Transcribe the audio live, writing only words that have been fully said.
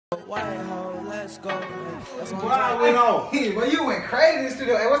white hoe, let's go. That's What I went on? But you went crazy in the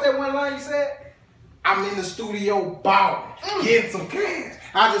studio. Hey, what's that one line you said? I'm in the studio balling, getting some cash.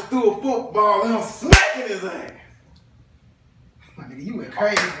 I just threw a football and I'm smacking his ass. My nigga, you went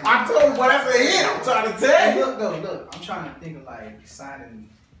crazy. I told you, boy, that's a hit. I'm trying to tell Hey, you. look though, look. I'm trying to think of like signing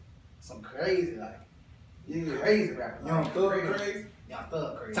some crazy, like crazy rapper. Young Thug crazy? Young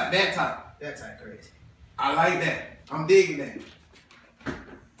Thug crazy. That type. That type crazy. I like that. I'm digging that.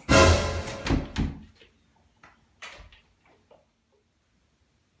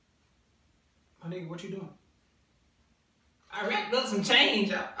 My nigga, what you doing? I wrapped up some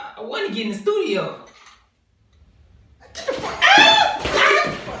change. I want to get in the studio.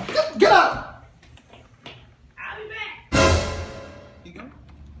 Get up! I'll be back. You go?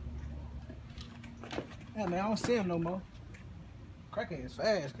 Yeah, man, I don't see him no more. Crackhead is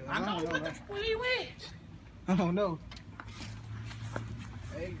fast, cuz. I know don't what the man. fuck he went. I don't know.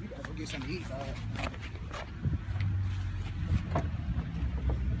 Hey, you gotta go get something to eat, dog.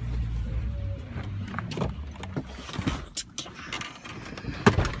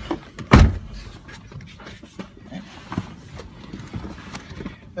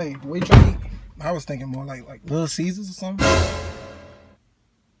 Hey, what you trying to eat? I was thinking more like Little Caesars or something.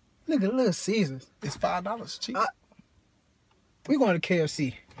 Nigga, Little Caesars. It's $5 cheap. We going to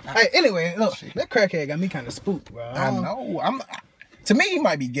KFC. Hey, anyway, look, that crackhead got me kind of spooked, bro. I know. To me, he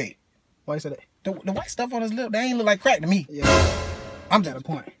might be gay. Why you say that? The white stuff on his lip, they ain't look like crack to me. Yeah, I'm got just a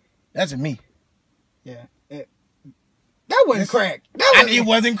point. That's just me. Yeah. That wasn't crack. That It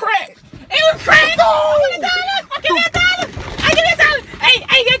wasn't crack. It was crazy. I give me $1. I give me $1.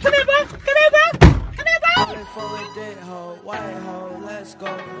 Hey, come here, bro. Come here, bro. Come here, bro. For a dead hoe, white hoe, let's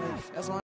go. That's my